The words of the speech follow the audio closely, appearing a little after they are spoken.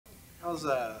How's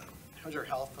your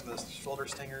health from the shoulder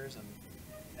stingers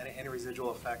and any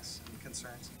residual effects and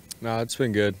concerns? No, it's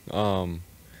been good.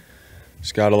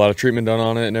 Just got a lot of treatment done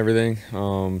on it and everything.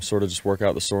 Sort of just work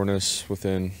out the soreness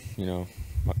within, the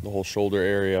whole shoulder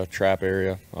area, trap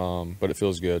area. But it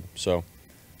feels good, so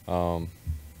I'll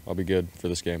be good for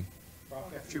this game.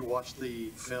 Brock, after you watch the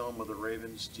film of the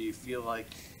Ravens, do you feel like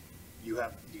you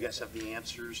guys have the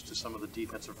answers to some of the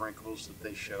defensive wrinkles that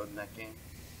they showed in that game?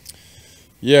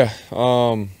 Yeah,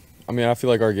 I feel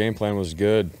like our game plan was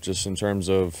good just in terms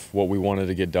of what we wanted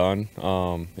to get done.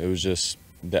 It was just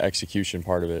the execution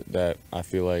part of it that I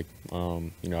feel like,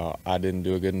 I didn't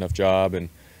do a good enough job, and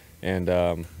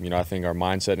I think our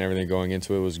mindset and everything going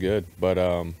into it was good, but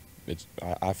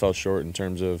I fell short in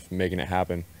terms of making it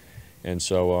happen. And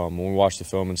so when we watched the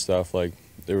film and stuff, like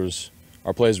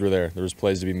our plays were there. There was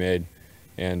plays to be made,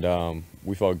 and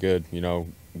we felt good,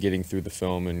 getting through the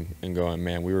film and going,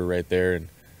 man, we were right there, and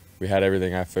we had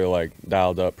everything I feel like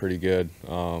dialed up pretty good.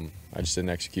 I just didn't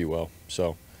execute well.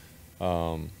 So,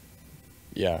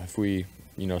 yeah, if we,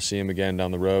 see him again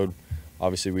down the road,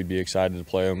 obviously we'd be excited to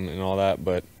play him and all that,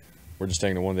 but we're just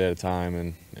taking it one day at a time,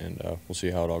 and we'll see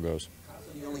how it all goes.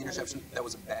 The only interception that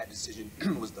was a bad decision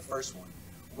was the first one.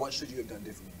 What should you have done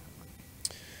differently?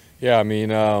 Yeah,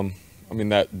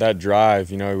 that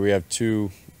drive, we have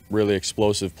two really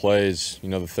explosive plays,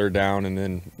 the third down and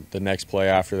then the next play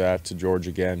after that to George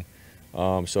again.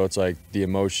 So it's like the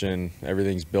emotion,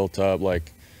 everything's built up,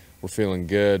 like we're feeling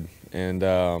good. And,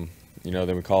 then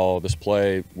we call this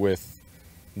play with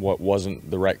what wasn't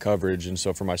the right coverage. And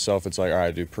so for myself, it's like, all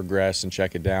right, dude, progress and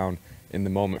check it down. In the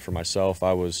moment for myself,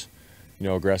 I was,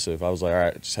 aggressive. I was like, all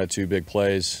right, just had two big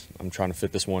plays. I'm trying to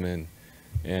fit this one in.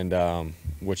 And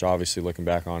which obviously looking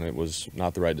back on it was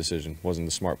not the right decision. Wasn't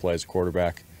the smart play as a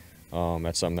quarterback.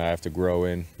 That's something that I have to grow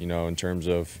in, in terms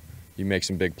of you make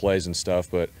some big plays and stuff,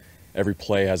 but every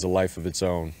play has a life of its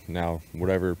own. Now,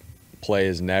 whatever play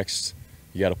is next,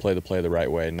 you got to play the play the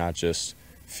right way, not just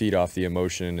feed off the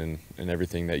emotion and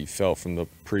everything that you felt from the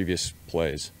previous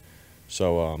plays.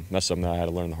 So that's something that I had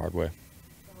to learn the hard way.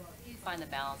 You find the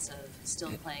balance of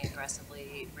still playing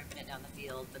aggressively, ripping it down the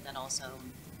field, but then also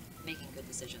making good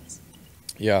decisions.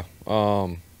 Yeah.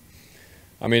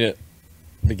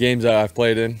 The games that I've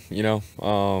played in,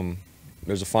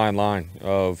 there's a fine line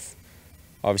of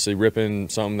obviously ripping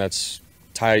something that's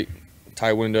tight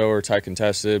window or tight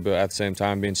contested, but at the same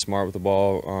time being smart with the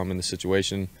ball in the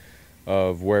situation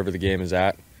of wherever the game is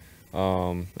at.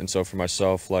 And so for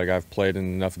myself, like I've played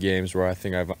in enough games where I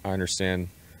think I understand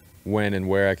when and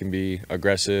where I can be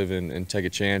aggressive and take a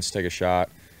chance, take a shot,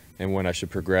 and when I should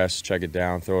progress, check it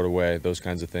down, throw it away, those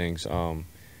kinds of things.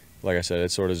 Like I said,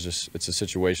 it's a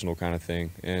situational kind of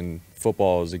thing, and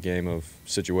football is a game of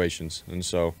situations, and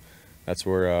so that's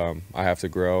where I have to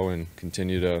grow and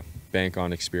continue to bank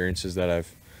on experiences that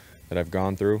I've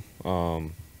gone through.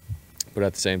 But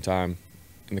at the same time,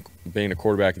 being a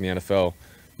quarterback in the NFL,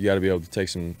 you got to be able to take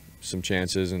some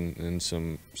chances and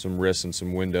some risks and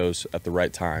some windows at the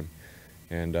right time,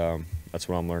 and that's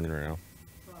what I'm learning right now.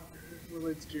 It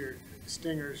relates to your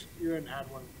stingers. You hadn't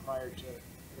had one prior to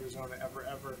Arizona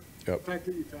ever. Yep. The fact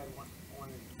that you've had one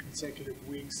in consecutive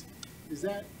weeks, is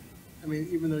that,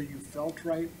 even though you felt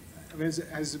right,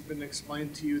 has it been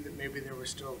explained to you that maybe there were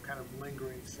still kind of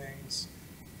lingering things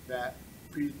that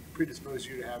predisposed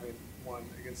you to having one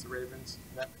against the Ravens?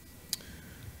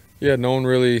 Yeah, no one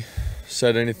really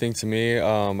said anything to me.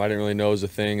 I didn't really know it was a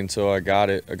thing until I got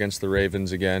it against the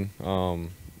Ravens again.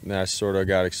 Then I sort of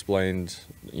got explained,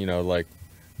 like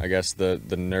I guess the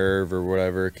nerve or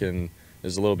whatever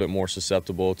is a little bit more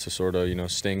susceptible to sort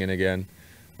of, stinging again.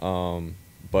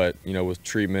 But, with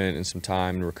treatment and some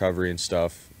time and recovery and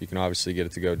stuff, you can obviously get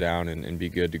it to go down and be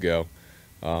good to go.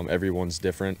 Everyone's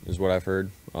different is what I've heard.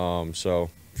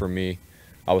 So for me,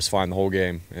 I was fine the whole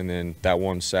game. And then that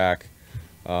one sack,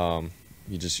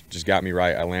 he just got me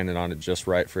right. I landed on it just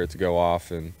right for it to go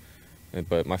off,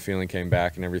 but my feeling came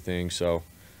back and everything. So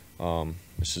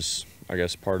it's just, I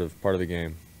guess, part of the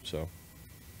game. So.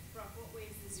 Brock, what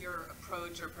ways is your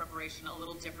approach or preparation a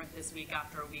little different this week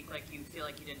after a week like you feel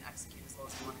like you didn't execute as well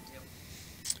as you wanted to?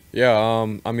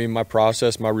 Yeah, my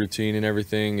process, my routine and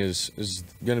everything is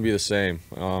going to be the same,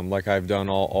 like I've done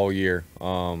all year.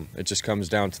 It just comes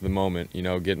down to the moment,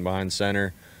 getting behind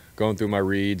center, going through my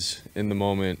reads in the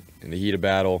moment, in the heat of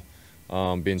battle,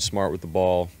 being smart with the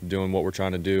ball, doing what we're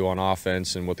trying to do on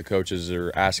offense and what the coaches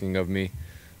are asking of me.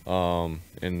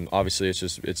 And obviously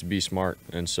it's be smart.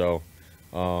 And so,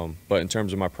 but in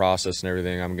terms of my process and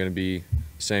everything, I'm going to be the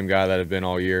same guy that I've been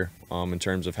all year, in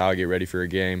terms of how I get ready for a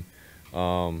game.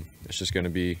 It's just going to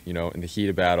be, in the heat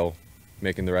of battle,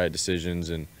 making the right decisions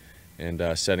and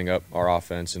setting up our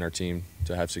offense and our team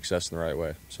to have success in the right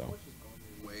way. So.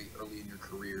 Way early in your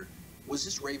career, was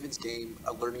this Ravens game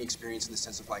a learning experience in the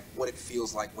sense of like what it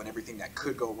feels like when everything that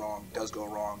could go wrong does go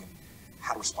wrong and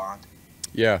how to respond?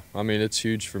 Yeah, I mean, it's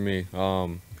huge for me.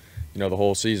 You know, the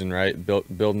whole season, right?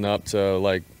 Building up to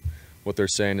like what they're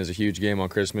saying is a huge game on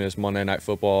Christmas, Monday Night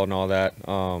Football, and all that.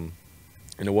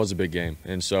 And it was a big game.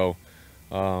 And so,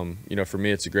 you know, for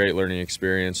me, it's a great learning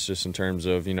experience just in terms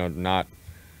of, you know, not,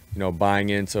 you know, buying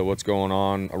into what's going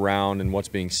on around and what's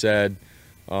being said.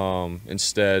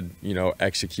 Instead, you know,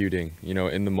 executing, you know,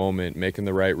 in the moment, making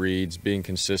the right reads, being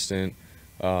consistent,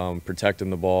 protecting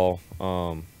the ball,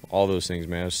 all those things,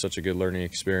 man. It's such a good learning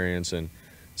experience. And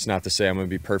it's not to say I'm going to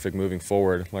be perfect moving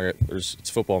forward. Like, it's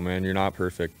football, man. You're not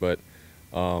perfect. But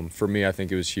for me, I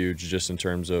think it was huge just in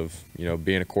terms of, you know,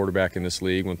 being a quarterback in this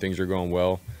league when things are going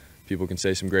well. People can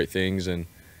say some great things, and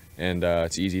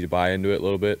it's easy to buy into it a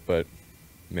little bit. But,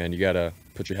 man, you got to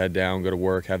put your head down, go to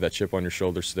work, have that chip on your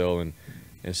shoulder still, and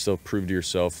still prove to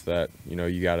yourself that, you know,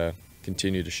 you got to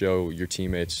continue to show your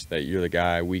teammates that you're the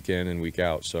guy week in and week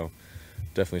out. So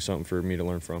definitely something for me to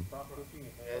learn from. Looking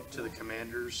ahead to the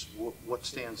Commanders, what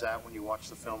stands out when you watch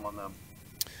the film on them?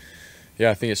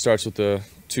 Yeah, I think it starts with the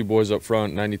two boys up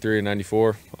front, 93 and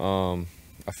 94.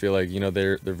 I feel like, you know,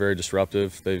 they're very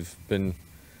disruptive. They've been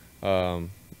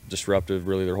disruptive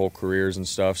really their whole careers and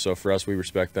stuff. So for us, we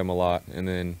respect them a lot. And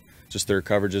then just their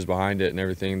coverages behind it and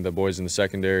everything, the boys in the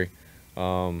secondary,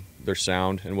 they're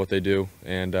sound in what they do.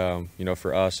 And, you know,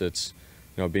 for us, it's,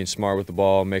 you know, being smart with the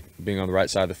ball, being on the right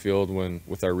side of the field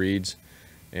with our reads,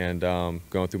 and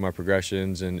going through my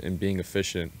progressions and being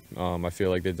efficient. I feel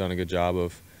like they've done a good job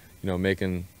of, you know,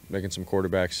 making some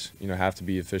quarterbacks, you know, have to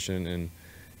be efficient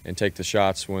and take the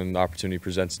shots when the opportunity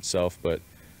presents itself. But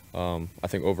I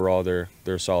think overall they're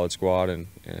a solid squad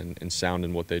and sound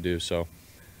in what they do. So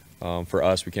for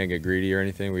us, we can't get greedy or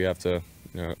anything. We have to,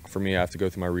 you know, for me, I have to go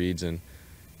through my reads and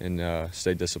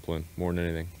stay disciplined more than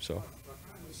anything. So.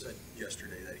 Said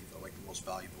yesterday that he felt like the most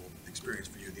valuable experience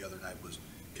for you the other night was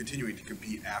continuing to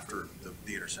compete after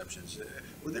the interceptions.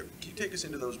 Can you take us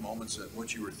into those moments of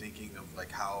what you were thinking of,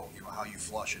 like how you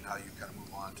flush and how you kind of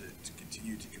move on to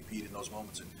continue to compete in those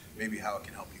moments, and maybe how it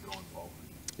can help you going forward?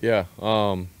 Yeah,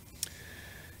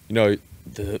 you know,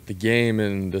 the game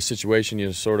and the situation, you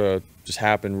know, sort of just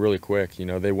happened really quick. You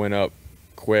know, they went up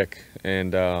quick,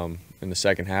 and in the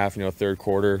second half, you know, third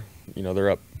quarter, you know, they're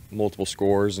up multiple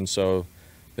scores, and so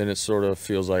then it sort of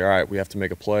feels like, all right, we have to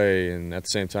make a play, and at the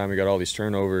same time we got all these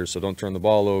turnovers, so don't turn the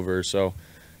ball over. So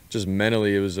just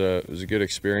mentally, it was a good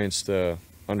experience to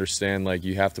understand, like,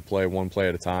 you have to play one play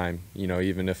at a time. You know,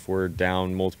 even if we're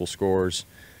down multiple scores,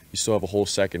 you still have a whole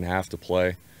second half to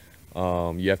play.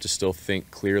 You have to still think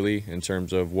clearly in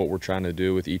terms of what we're trying to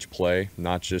do with each play,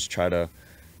 not just try to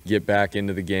get back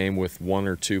into the game with one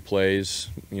or two plays,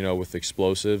 you know, with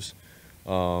explosives.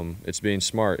 It's being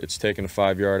smart. It's taking a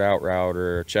 5-yard out route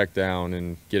or a check down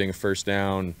and getting a first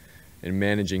down and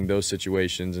managing those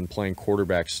situations and playing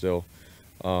quarterback still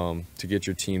to get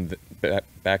your team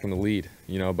back in the lead,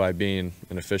 you know, by being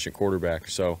an efficient quarterback.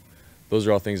 So those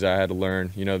are all things that I had to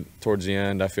learn. You know, towards the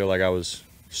end, I feel like I was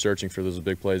searching for those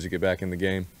big plays to get back in the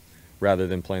game rather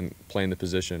than playing the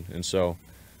position. And so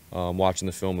watching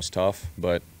the film was tough,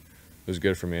 but it was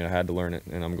good for me. I had to learn it,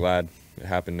 and I'm glad it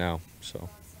happened now. So.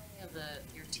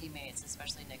 Your teammates,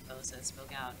 especially Nick Bosa,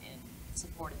 spoke out in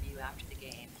support of you after the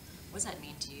game. What does that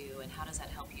mean to you, and how does that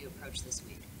help you approach this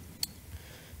week?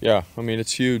 Yeah, I mean,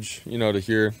 it's huge, you know, to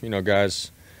hear, you know,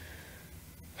 guys,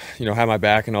 you know, have my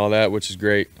back and all that, which is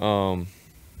great. And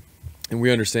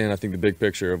we understand, I think, the big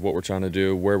picture of what we're trying to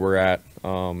do, where we're at.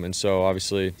 And so,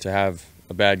 obviously, to have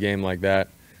a bad game like that,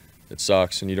 it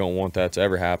sucks, and you don't want that to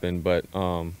ever happen. But,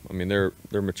 I mean, they're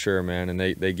mature, man, and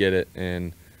they get it.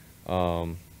 And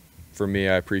for me,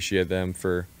 I appreciate them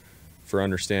for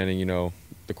understanding, you know,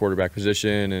 the quarterback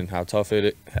position and how tough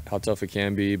it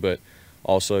can be, but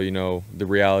also, you know, the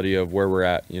reality of where we're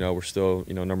at. You know, we're still,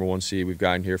 you know, #1 seed. We've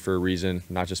gotten here for a reason,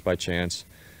 not just by chance.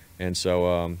 And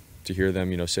so to hear them,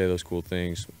 you know, say those cool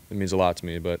things, it means a lot to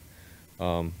me. But,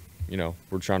 you know,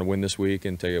 we're trying to win this week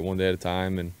and take it one day at a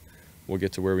time, and we'll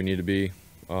get to where we need to be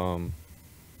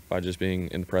by just being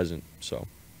in the present. So.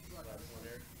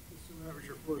 That was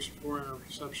your first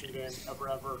 4-interception game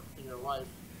ever in your life.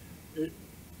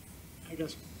 I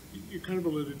guess you kind of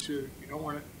alluded to, you don't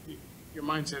want to, your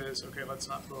mindset is, okay, let's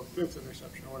not throw a 5th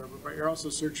interception or whatever, but you're also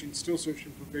still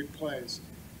searching for big plays.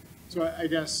 So I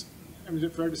guess, I mean, is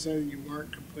it fair to say that you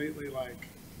weren't completely, like,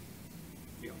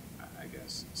 you know, I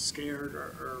guess, scared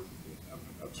or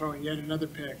of throwing yet another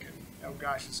pick and, oh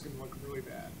gosh, it's going to look really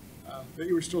bad? That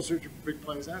you were still searching for big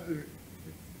plays. I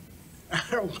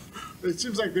It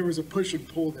seems like there was a push and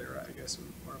pull there, I guess, is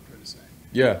what I'm trying to say.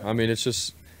 Yeah, I mean, it's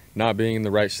just not being in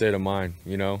the right state of mind,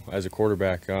 as a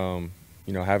quarterback.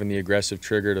 Having the aggressive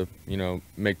trigger to,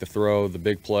 make the throw, the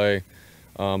big play,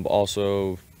 but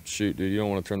also, shoot, dude, you don't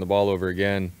want to turn the ball over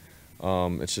again.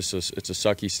 It's just it's a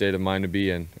sucky state of mind to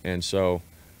be in. And so,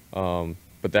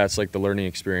 but that's like the learning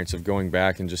experience of going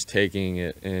back and just taking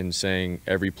it and saying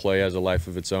every play has a life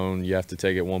of its own. You have to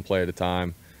take it one play at a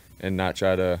time and not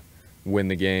try to win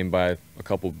the game by a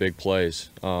couple big plays.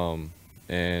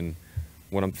 And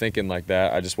when I'm thinking like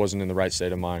that, I just wasn't in the right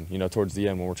state of mind, towards the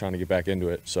end when we're trying to get back into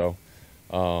it. So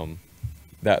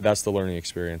that's the learning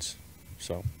experience.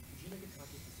 So. Did you make a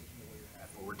conscious decision to wear your hat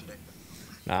forward today?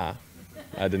 Nah,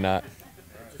 I did not.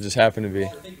 It just happened to be.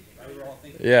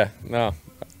 Yeah, no.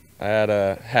 I had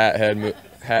a hat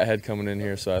head coming in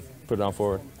here, so I put it on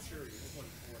forward.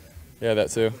 Yeah,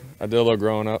 that too. I did a little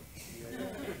growing up.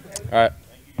 All right.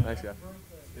 Thanks, guys.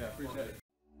 Yeah, appreciate it.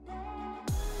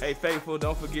 Hey, faithful,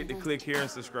 don't forget to click here and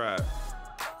subscribe.